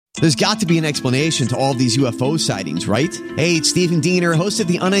There's got to be an explanation to all of these UFO sightings, right? Hey, it's Stephen Diener, host of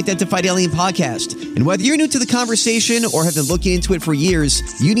the Unidentified Alien Podcast. And whether you're new to the conversation or have been looking into it for years,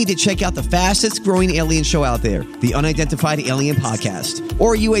 you need to check out the fastest growing alien show out there, the Unidentified Alien Podcast,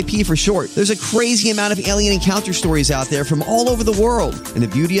 or UAP for short. There's a crazy amount of alien encounter stories out there from all over the world. And the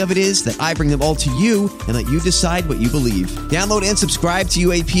beauty of it is that I bring them all to you and let you decide what you believe. Download and subscribe to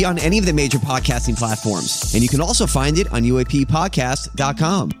UAP on any of the major podcasting platforms. And you can also find it on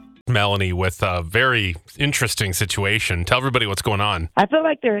UAPpodcast.com. Melanie, with a very interesting situation. Tell everybody what's going on. I feel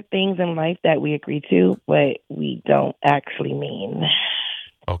like there are things in life that we agree to, but we don't actually mean.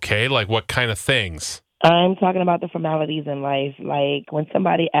 Okay, like what kind of things? I'm talking about the formalities in life. Like when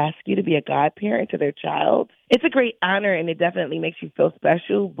somebody asks you to be a godparent to their child, it's a great honor and it definitely makes you feel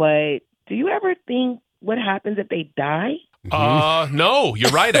special. But do you ever think what happens if they die? No,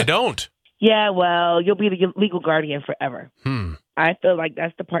 you're right. I don't. Yeah, well, you'll be the legal guardian forever. I feel like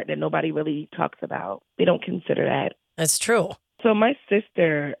that's the part that nobody really talks about. They don't consider that. That's true. So my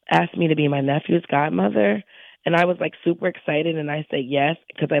sister asked me to be my nephew's godmother, and I was like super excited, and I said yes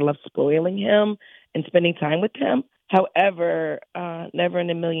because I love spoiling him and spending time with him. However, never in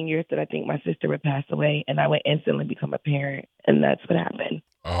a million years did I think my sister would pass away, and I would instantly become a parent, and that's what happened.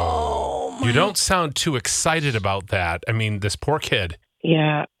 You don't sound too excited about that. I mean, this poor kid.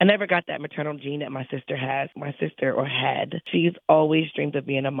 Yeah, I never got that maternal gene that my sister had. She's always dreamed of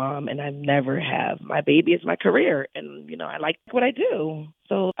being a mom, and I never have. My baby is my career, and, I like what I do.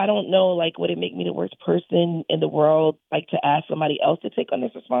 So I don't know, would it make me the worst person in the world, to ask somebody else to take on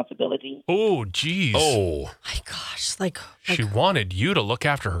this responsibility? Oh, geez. Oh. My gosh, She wanted you to look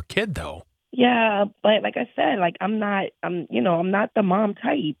after her kid, though. Yeah, but like I said, I'm not the mom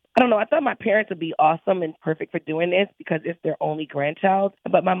type. I don't know. I thought my parents would be awesome and perfect for doing this because it's their only grandchild.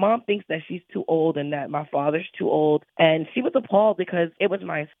 But my mom thinks that she's too old and that my father's too old. And she was appalled because it was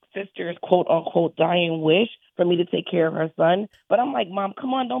my sister's quote unquote dying wish for me to take care of her son. But I'm like, Mom,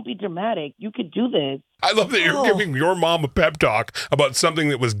 come on, don't be dramatic. You could do this. I love that you're giving your mom a pep talk about something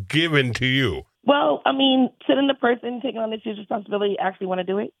that was given to you. Well, shouldn't the person taking on this responsibility actually want to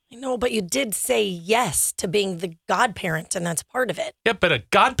do it? I know, but you did say yes to being the godparent, and that's part of it. Yeah, but a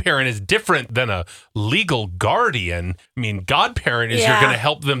godparent is different than a legal guardian. I mean, godparent is you're going to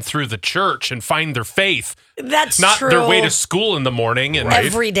help them through the church and find their faith. That's not true. Their way to school in the morning. And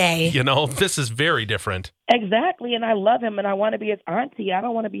every day. This is very different. Exactly, and I love him, and I want to be his auntie. I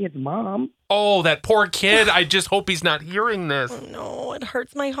don't want to be his mom. Oh, that poor kid. I just hope he's not hearing this. Oh, no, it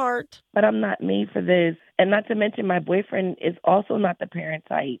hurts my heart. But I'm not made for this. And not to mention, my boyfriend is also not the parent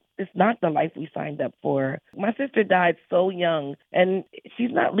type. It's not the life we signed up for. My sister died so young, and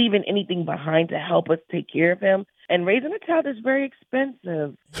she's not leaving anything behind to help us take care of him. And raising a child is very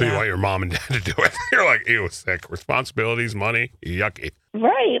expensive. So you want your mom and dad to do it? You're like, ew, sick. Responsibilities, money, yucky.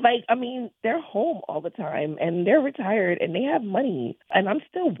 Right. They're home all the time, and they're retired, and they have money. And I'm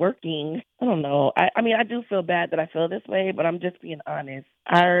still working. I don't know. I do feel bad that I feel this way, but I'm just being honest.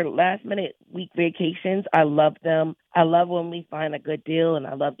 Our last-minute week vacations, I love them. I love when we find a good deal, and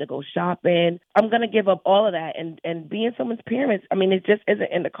I love to go shopping. I'm going to give up all of that and being someone's parents. It just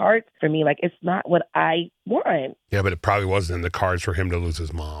isn't in the cards for me. It's not what I want. Yeah, but it probably wasn't in the cards for him to lose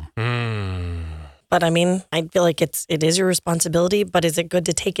his mom. But I feel like it is your responsibility, but is it good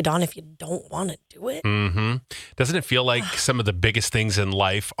to take it on if you don't want to do it? Mm-hmm. Doesn't it feel like some of the biggest things in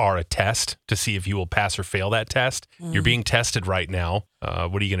life are a test to see if you will pass or fail that test? You're being tested right now.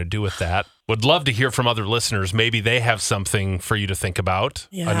 What are you going to do with that? Would love to hear from other listeners. Maybe they have something for you to think about,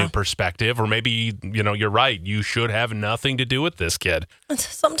 a new perspective, or maybe, you're right. You should have nothing to do with this kid.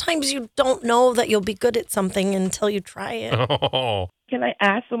 Sometimes you don't know that you'll be good at something until you try it. Oh. Can I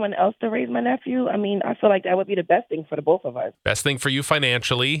ask someone else to raise my nephew? I feel like that would be the best thing for the both of us. Best thing for you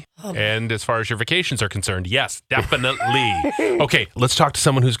financially, and as far as your vacations are concerned, yes, definitely. Okay, let's talk to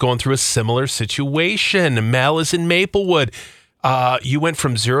someone who's going through a similar situation. Mel is in Maplewood. You went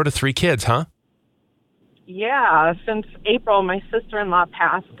from 0 to 3 kids, huh? Yeah, since April, my sister-in-law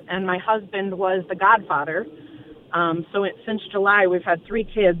passed, and my husband was the godfather. Since July, we've had 3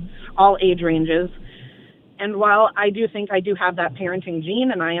 kids, all age ranges. And while I do think I do have that parenting gene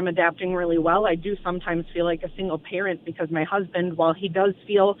and I am adapting really well, I do sometimes feel like a single parent because my husband, while he does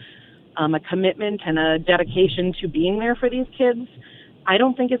feel a commitment and a dedication to being there for these kids, I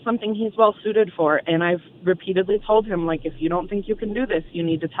don't think it's something he's well suited for. And I've repeatedly told him, if you don't think you can do this, you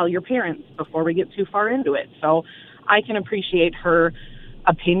need to tell your parents before we get too far into it. So I can appreciate her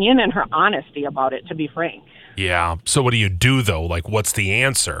opinion and her honesty about it, to be frank. Yeah. So what do you do, though? What's the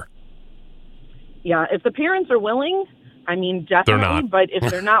answer? Yeah, if the parents are willing, definitely. They're not. But if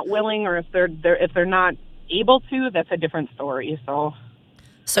they're not willing or if they're not able to, that's a different story. So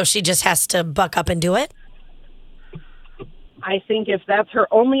So she just has to buck up and do it? I think if that's her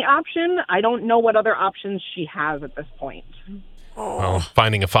only option, I don't know what other options she has at this point. Well,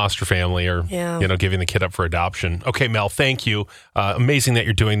 finding a foster family or, giving the kid up for adoption. Okay, Mel, thank you. Amazing that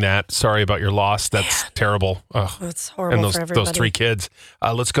you're doing that. Sorry about your loss. That's terrible. Ugh. That's horrible and for everybody. those 3 kids.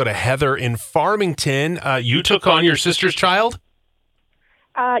 Let's go to Heather in Farmington. You took on your sister's child?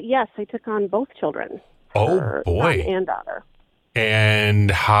 Yes, I took on both children. Oh, boy. Son and daughter.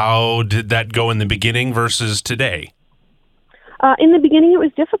 And how did that go in the beginning versus today? In the beginning, it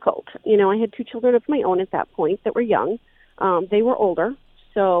was difficult. I had 2 children of my own at that point that were young. They were older,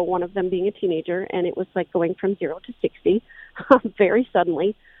 so one of them being a teenager, and it was like going from 0 to 60 very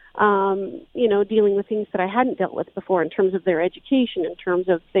suddenly, dealing with things that I hadn't dealt with before in terms of their education, in terms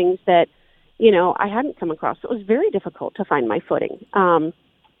of things that, I hadn't come across. So it was very difficult to find my footing. And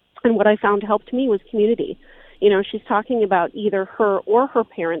what I found helped me was community. She's talking about either her or her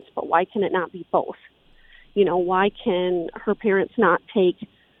parents, but why can it not be both? Why can her parents not take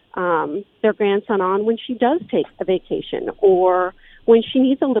their grandson on when she does take a vacation or when she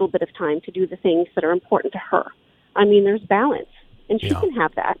needs a little bit of time to do the things that are important to her? I mean, there's balance, and she can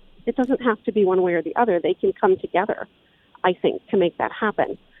have that. It doesn't have to be one way or the other. They can come together, I think, to make that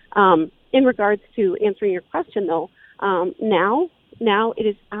happen. In regards to answering your question, though, now it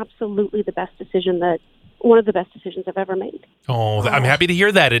is absolutely one of the best decisions I've ever made. Oh, I'm happy to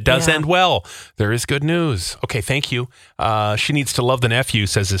hear that. It does end well. There is good news. Okay, thank you. She needs to love the nephew,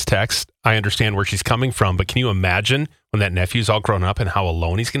 says this text. I understand where she's coming from, but can you imagine when that nephew's all grown up and how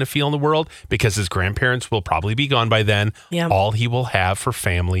alone he's going to feel in the world? Because his grandparents will probably be gone by then. Yeah. All he will have for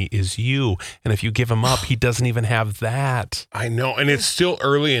family is you. And if you give him up, he doesn't even have that. I know. And it's still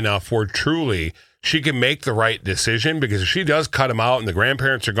early enough where truly she can make the right decision, because if she does cut him out and the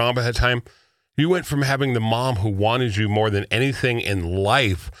grandparents are gone by that time, you went from having the mom who wanted you more than anything in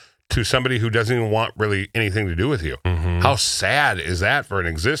life to somebody who doesn't even want really anything to do with you. Mm-hmm. How sad is that for an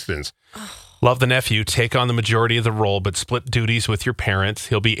existence? Love the nephew. Take on the majority of the role, but split duties with your parents.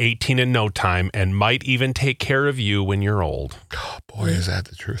 He'll be 18 in no time and might even take care of you when you're old. Oh, boy, is that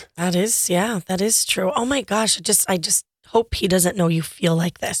the truth? That is true. Oh my gosh. I just hope he doesn't know you feel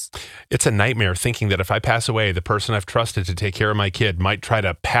like this. It's a nightmare thinking that if I pass away, the person I've trusted to take care of my kid might try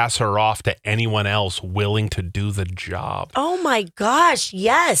to pass her off to anyone else willing to do the job. Oh my gosh,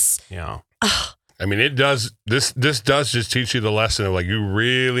 yes. Yeah. I mean, it does. This does just teach you the lesson of, like, you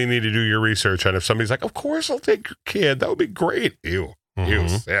really need to do your research on if somebody's like, of course I'll take your kid. That would be great. Ew. Ew,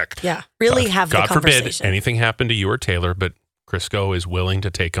 sick. Yeah, really have the conversation. God forbid anything happened to you or Taylor, but Crisco is willing to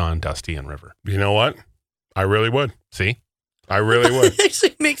take on Dusty and River. You know what? I really would. See? I really would. It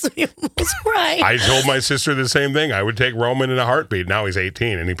actually makes me almost cry. I told my sister the same thing. I would take Roman in a heartbeat. Now he's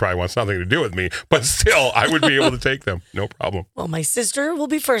 18 and he probably wants nothing to do with me, but still, I would be able to take them. No problem. Well, my sister will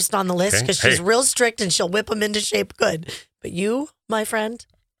be first on the list because she's real strict and she'll whip them into shape good. But you, my friend,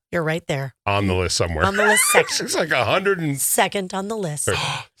 you're right there. On the list somewhere. On the list section. It's like 100 and... Second on the list.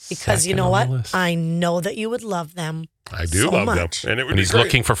 Because you know what? I know that you would love them. I do love them. And it would and he's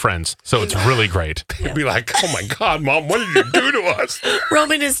looking for friends. So it's really great. They'd be like, oh my God, Mom, what did you do to us?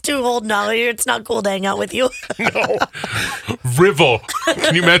 Roman is too old now. It's not cool to hang out with you. No. River.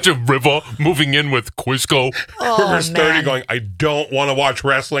 Can you imagine River moving in with Crisco? Oh, River's 30 going, I don't want to watch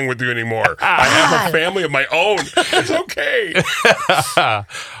wrestling with you anymore. I have a family of my own. It's okay.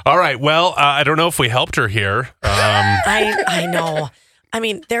 All right. Well, I don't know if we helped her here. I know. I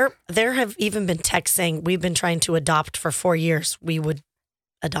mean, there have even been texts saying we've been trying to adopt for 4 years. We would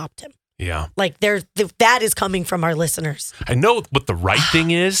adopt him. Yeah. Like that is coming from our listeners. I know what the right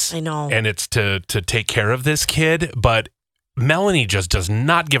thing is. I know. And it's to take care of this kid. But Melanie just does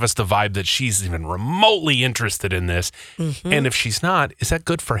not give us the vibe that she's even remotely interested in this. Mm-hmm. And if she's not, is that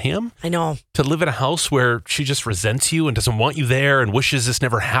good for him? I know. To live in a house where she just resents you and doesn't want you there and wishes this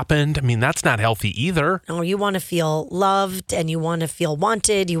never happened. I mean, that's not healthy either. No, you want to feel loved and you want to feel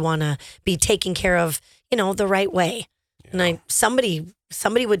wanted. You want to be taken care of, the right way. Yeah. And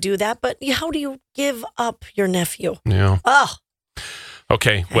somebody would do that. But how do you give up your nephew? Yeah. Oh.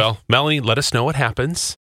 Okay. Well, Melanie, let us know what happens.